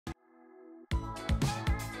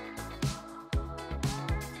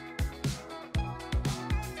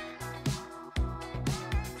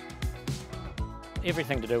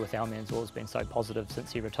Everything to do with our man's has been so positive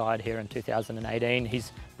since he retired here in 2018.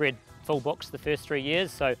 He's bred full books the first 3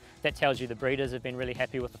 years, so that tells you the breeders have been really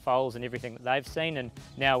happy with the foals and everything that they've seen, and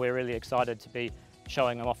now we're really excited to be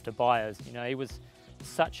showing him off to buyers. You know, he was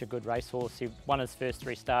such a good racehorse. He won his first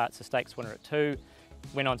 3 starts, a stakes winner at 2,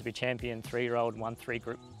 went on to be champion 3-year-old and won 3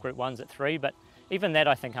 Group 1s at 3, but even that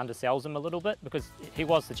I think undersells him a little bit, because he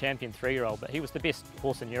was the champion 3-year-old, but he was the best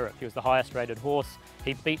horse in Europe. He was the highest rated horse.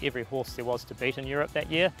 He beat every horse there was to beat in Europe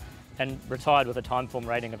that year and retired with a time form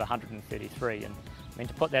rating of 133. And I mean,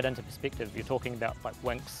 to put that into perspective, you're talking about like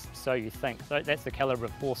Winks, So You Think. So that's the calibre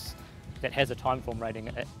of horse that has a time form rating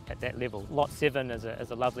at that level. Lot 7 is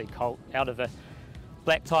a lovely colt out of a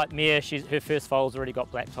black type mare. Her first foal's already got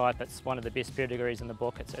black type. It's one of the best pedigrees in the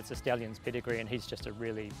book. It's a stallion's pedigree, and he's just a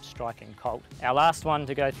really striking colt. Our last one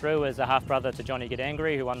to go through is a half brother to Johnny Get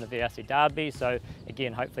Angry, who won the VRC Derby. So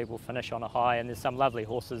again, hopefully we'll finish on a high, and there's some lovely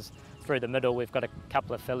horses through the middle. We've got a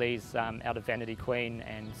couple of fillies out of Vanity Queen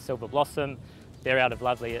and Silver Blossom. They're out of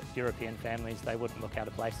lovely European families. They wouldn't look out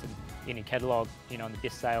of place in any catalogue, you know, in the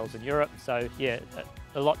best sales in Europe. So yeah,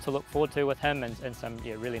 a lot to look forward to with him, and some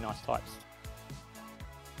really nice types.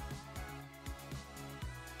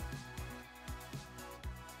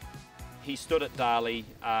 He stood at Darley,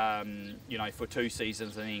 you know, for 2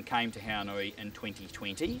 seasons, and then came to Haunui in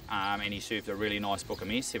 2020, and he served a really nice book of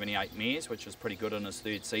mares, 78 mares, which was pretty good in his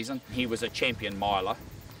 3rd season. He was a champion miler.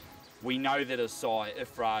 We know that his sire,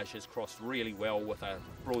 Ifraj, has crossed really well with a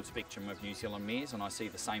broad spectrum of New Zealand mares, and I see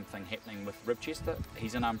the same thing happening with Ribchester.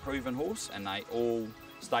 He's an unproven horse, and they all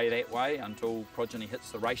stay that way until progeny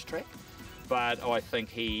hits the racetrack. But I think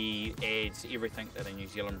he adds everything that a New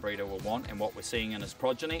Zealand breeder will want, and what we're seeing in his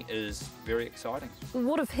progeny is very exciting.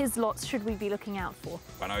 What of his lots should we be looking out for?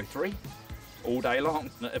 103, all day long.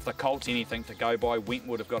 If the colt's anything to go by,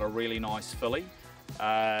 Wentwood have got a really nice filly.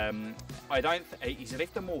 He's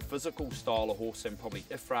left a more physical style of horse than probably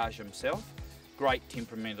Ifraj himself. Great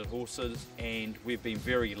temperamented horses, and we've been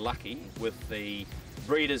very lucky with the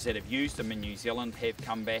breeders that have used him in New Zealand have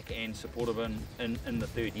come back and supported him in the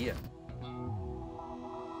 3rd year.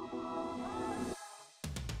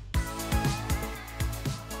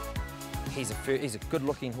 He's a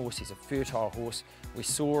good-looking horse. He's a fertile horse. We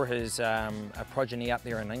saw his a progeny up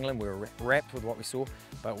there in England. We were rapt with what we saw,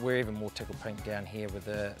 but we're even more tickled pink down here with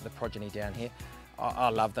the progeny down here. I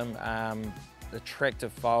love them.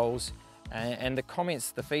 Attractive foals, and the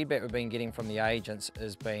comments, the feedback we've been getting from the agents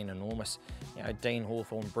has been enormous. You know, Dean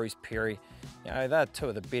Hawthorne, Bruce Perry, you know, they're 2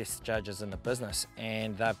 of the best judges in the business,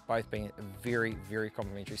 and they've both been very, very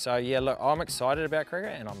complimentary. So yeah, look, I'm excited about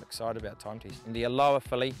Karaka, and I'm excited about Time Test. And the Aloha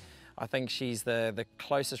filly, I think she's the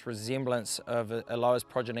closest resemblance of Aloha's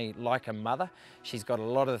progeny, like a mother. She's got a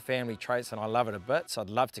lot of the family traits, and I love it a bit, so I'd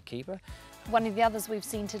love to keep her. One of the others we've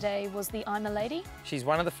seen today was the I'm a Lady. She's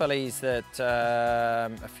one of the fillies that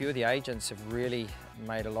a few of the agents have really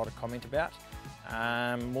made a lot of comment about.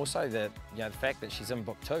 More so that, you know, the fact that she's in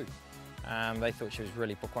book 2. They thought she was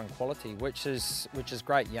really book 1 quality, which is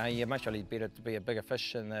great. You know, you're much really better to be a bigger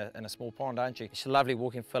fish in a small pond, aren't you? She's a lovely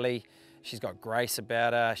walking filly. She's got grace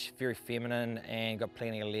about her. She's very feminine and got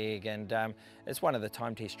plenty of leg, and it's one of the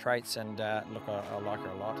Time Test traits. And look, I like her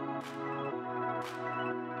a lot.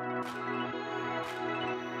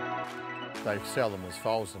 They sell them as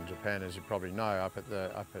foals in Japan, as you probably know, up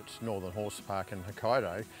at Northern Horse Park in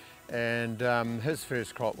Hokkaido. And his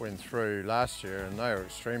first crop went through last year, and they were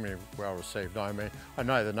extremely well received. I mean, I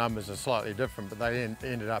know the numbers are slightly different, but they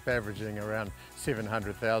ended up averaging around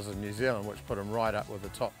 700,000 New Zealand, which put them right up with the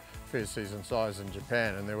top first season size in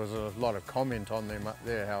Japan. And there was a lot of comment on them up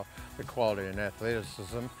there, how the quality and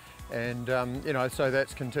athleticism. And you know, so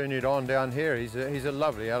that's continued on down here. He's a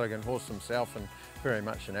lovely, elegant horse himself, and very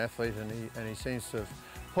much an athlete, and he seems to have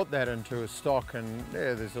put that into his stock. And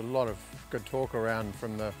yeah, there's a lot of good talk around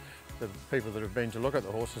from the people that have been to look at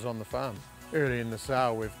the horses on the farm. Early in the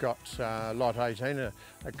sale, we've got lot 18, a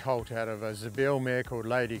colt out of a Zabel mare called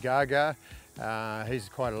Lady Gaga. He's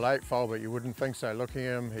quite a late foal, but you wouldn't think so looking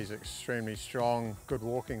at him. He's extremely strong, good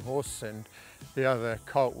walking horse. And the other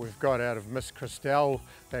colt we've got out of Miss Christelle,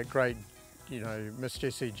 that great, you know, Miss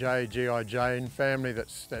Jessie J, G.I. Jane family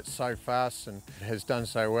that's so fast and has done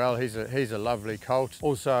so well. He's a lovely colt.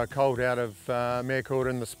 Also a colt out of a mare called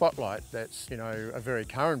In the Spotlight. That's, you know, a very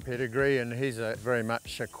current pedigree, and he's very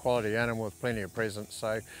much a quality animal with plenty of presence.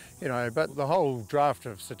 So, you know, but the whole draft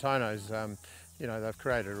of Satonos, you know, they've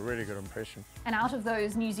created a really good impression. And out of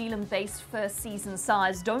those New Zealand-based first season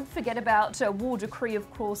sires, don't forget about War Decree,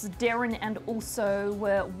 of course, Guerin, and also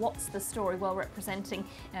What's the Story, well representing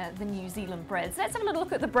the New Zealand breds. Let's have a little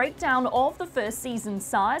look at the breakdown of the first season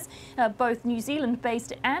sires, both New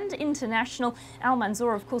Zealand-based and international. Al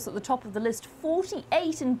Mansour, of course, at the top of the list,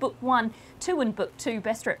 48 in Book 1, 2 in Book 2,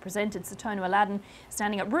 best represented Satono Aladdin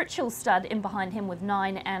standing up. Richel Stud in behind him with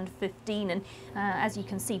 9 and 15, and as you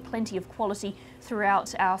can see, plenty of quality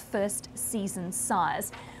throughout our first season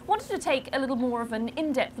sires. Wanted to take a little more of an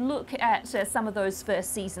in-depth look at some of those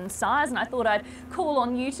first season sires, and I thought I'd call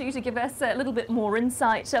on you two to give us a little bit more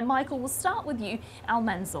insight. Michael, we'll start with you, Al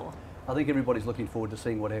Mansour. I think everybody's looking forward to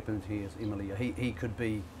seeing what happens here, Emily. He could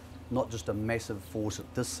be not just a massive force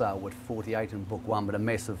at this sale with 48 in Book 1, but a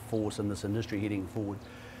massive force in this industry heading forward.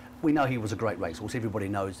 We know he was a great racehorse, everybody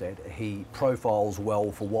knows that. He profiles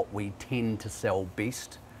well for what we tend to sell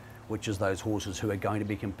best, which is those horses who are going to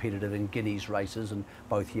be competitive in Guineas races, and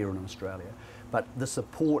both here and in Australia. But the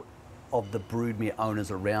support of the broodmare owners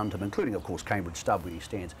around him, including of course Cambridge Stud where he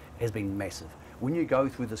stands, has been massive. When you go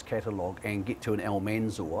through this catalogue and get to an Al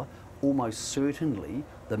Mansour, almost certainly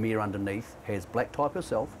the mare underneath has black type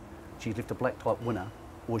herself, she's left a black type winner,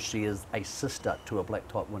 or she is a sister to a black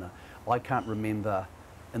type winner. I can't remember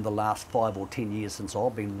in the last 5 or 10 years since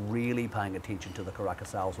I've been really paying attention to the Karaka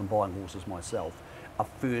sales and buying horses myself, a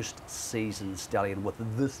first season stallion with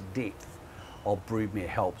this depth of broodmare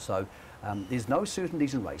help. So there's no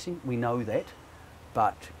certainties in racing, we know that,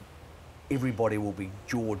 but everybody will be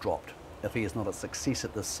jaw dropped if he is not a success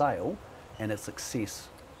at the sale and a success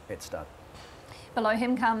at stud. Below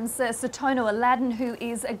him comes Satono Aladdin, who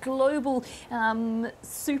is a global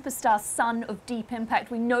superstar son of Deep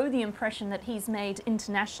Impact. We know the impression that he's made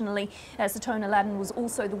internationally. Satono Aladdin was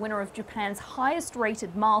also the winner of Japan's highest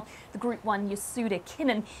rated mile, the Group 1 Yasuda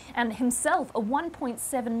Kinnin, and himself a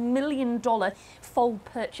 $1.7 million foal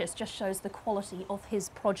purchase. Just shows the quality of his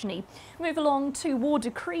progeny. Move along to War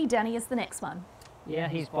Decree, Danny, is the next one. Yeah,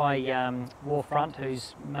 he's by Warfront,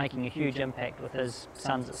 who's making a huge impact with his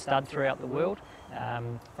sons at stud throughout the world.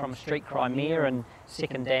 From Street Crimea, and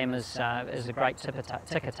second dam is a great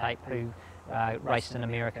ticker tape who raced in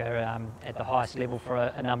America at the highest level for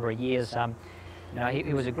a number of years. You know,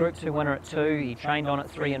 he was a Group 2 winner at 2. He trained on at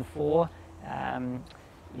 3 and 4.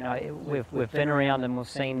 You know, we've been around and we've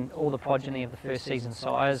seen all the progeny of the first season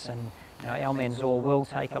sires, and you know, Al Mansour will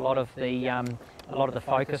take a lot of the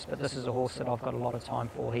focus, but this is a horse that I've got a lot of time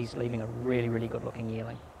for. He's leaving a really, really good looking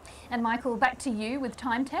yearling. And Michael, back to you with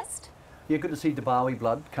Time Test. Yeah, good to see Dabawi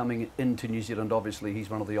blood coming into New Zealand. Obviously, he's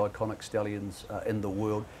one of the iconic stallions in the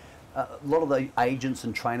world. A lot of the agents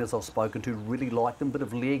and trainers I've spoken to really like them, bit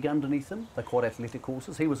of leg underneath them. They're quite athletic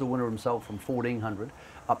horses. He was a winner himself from 1400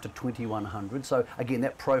 up to 2100. So again,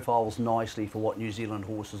 that profiles nicely for what New Zealand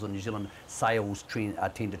horses and New Zealand sales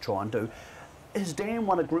tend to try and do. His dam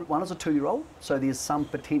won a Group 1 as a 2-year-old, so there's some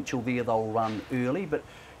potential there they'll run early, but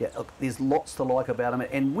yeah, look, there's lots to like about him.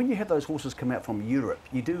 And when you have those horses come out from Europe,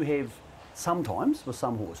 you do have sometimes, with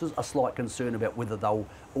some horses, a slight concern about whether they'll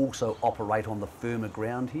also operate on the firmer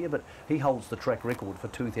ground here, but he holds the track record for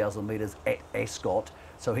 2,000 metres at Ascot,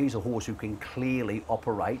 so he's a horse who can clearly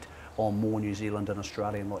operate on more New Zealand and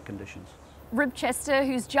Australian-like conditions. Ribchester,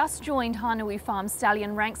 who's just joined Hanui Farm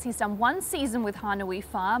stallion ranks. He's done 1 season with Hanui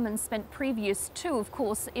Farm and spent previous 2, of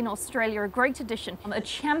course, in Australia. A great addition. A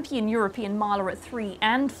champion European miler at 3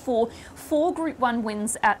 and 4. 4 Group 1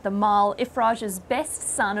 wins at the mile. Ifraja's best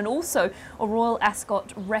son and also a Royal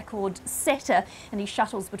Ascot record setter. And he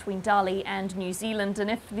shuttles between Dali and New Zealand.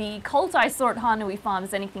 And if the colt I saw at Hanui Farm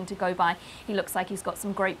is anything to go by, he looks like he's got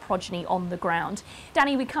some great progeny on the ground.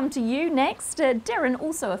 Danny, we come to you next. Darren,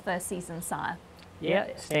 also a first season sire.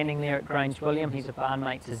 Yeah, standing there at Grange William, he's a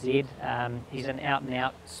barnmate to Zed. He's an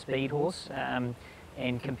out-and-out speed horse and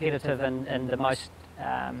competitive in the most,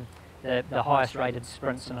 the highest rated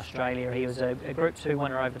sprints in Australia. He was a Group 2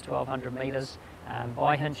 winner over 1200 metres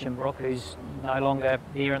by Hinchinbrook, who's no longer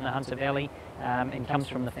there in the Hunter Valley and comes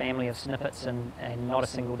from the family of Snippets and not a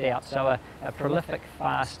single doubt. So a prolific,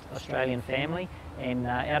 fast Australian family. And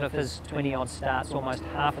out of his 20-odd starts, almost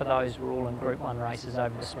half of those were all in Group 1 races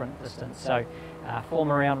over the sprint distance. So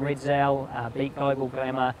form around Red Zal, beat Global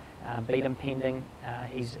Glamour, beat Impending.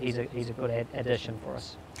 He's a good addition for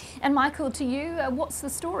us. And Michael, to you, what's the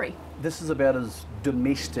story? This is about as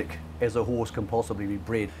domestic as a horse can possibly be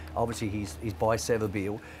bred. Obviously he's by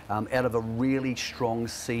Savabeel, out of a really strong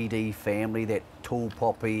CD family, that tall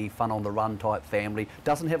poppy, fun on the run type family.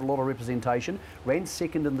 Doesn't have a lot of representation. Ran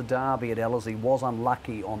second in the Derby at Ellerslie, was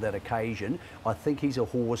unlucky on that occasion. I think he's a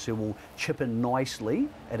horse who will chip in nicely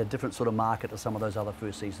at a different sort of market to some of those other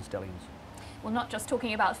first season stallions. Well, not just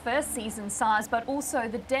talking about first season size, but also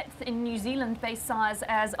the depth in New Zealand-based size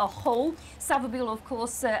as a whole. Savabeel, of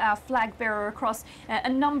course, our flag bearer across a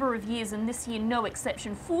number of years, and this year no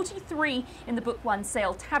exception. 43 in the Book 1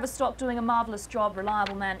 sale. Tavistock doing a marvellous job.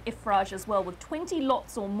 Reliable Man Ifraj as well with 20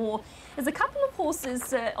 lots or more. There's a couple of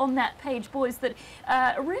horses on that page, boys, that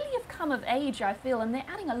really have come of age, I feel, and they're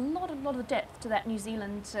adding a lot of depth to that New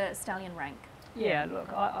Zealand stallion rank. Yeah, look,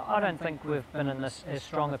 I don't think we've been in this as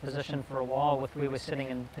strong a position for a while with where we're sitting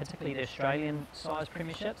in particularly the Australian size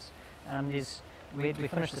premierships. We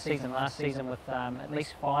finished the season last season with at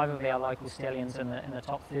least 5 of our local stallions in the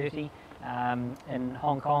top 30. In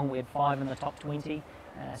Hong Kong we had 5 in the top 20.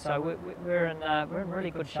 So we're in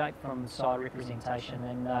really good shape from sire representation,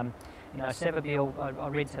 and you know, Savabeel, I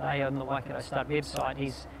read today on the Waikato Stud website,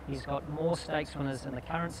 he's got more stakes winners in the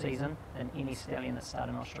current season than any stallion that's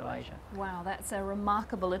started in Australasia. Wow, that's a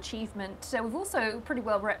remarkable achievement. So we've also pretty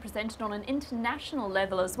well represented on an international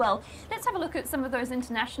level as well. Let's have a look at some of those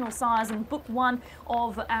international sires in Book 1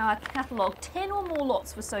 of our catalogue. 10 or more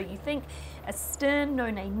lots for So You Think, Astern,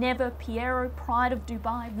 No Nay Never, Piero, Pride of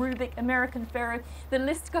Dubai, Rubik, American Pharaoh. The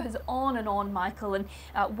list goes on and on, Michael, and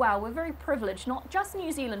wow, we're very privileged, not just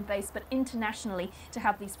New Zealand based, but internationally, to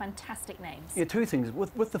have these fantastic names. Yeah, 2 things.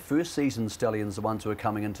 With the first season stallions, the ones who are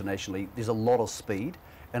coming internationally, there's a lot of speed,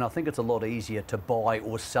 and I think it's a lot easier to buy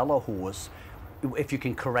or sell a horse if you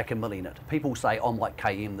can crack a million it. People say, I might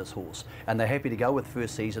KM this horse, and they're happy to go with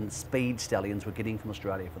first season speed stallions we're getting from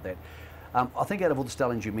Australia for that. I think out of all the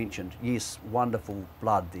stallions you mentioned, yes, wonderful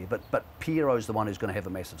blood there, but Piero's the one who's going to have a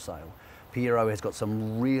massive sale. Piero has got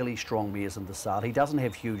some really strong mares in the start. He doesn't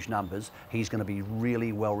have huge numbers. He's going to be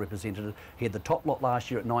really well represented. He had the top lot last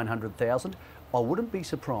year at 900,000. I wouldn't be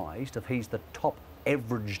surprised if he's the top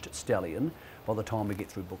averaged stallion by the time we get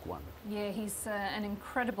through Book 1. Yeah, he's an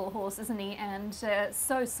incredible horse, isn't he? And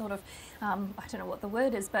so sort of, I don't know what the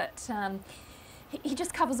word is, but he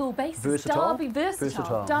just covers all bases. Versatile.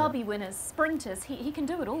 Versatile. Derby winners, sprinters. He can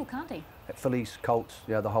do it all, can't he? Fillies, colts,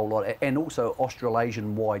 you know, the whole lot, and also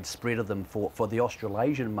Australasian wide spread of them for the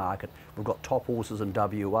Australasian market. We've got top horses in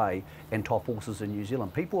WA and top horses in New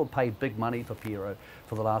Zealand. People have paid big money for Piero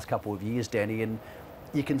for the last couple of years, Danny, and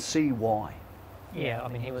you can see why. Yeah, I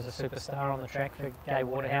mean, he was a superstar on the track for Gay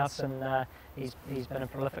Waterhouse, and he's been a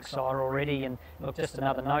prolific sire already. And look, just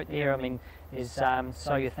another note there, I mean, there's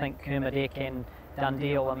So You Think, Kermadec and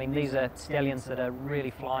Dundeel. I mean, these are stallions that are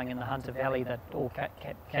really flying in the Hunter Valley that all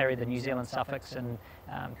carry the New Zealand suffix, and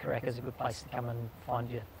Karaka is a good place to come and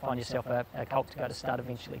find yourself a colt to go to stud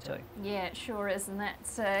eventually too. Yeah, it sure is, and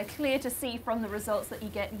that's clear to see from the results that you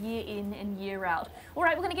get year in and year out. All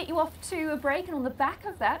right, we're going to get you off to a break, and on the back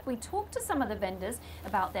of that, we talk to some of the vendors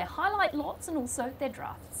about their highlight lots and also their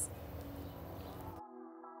drafts.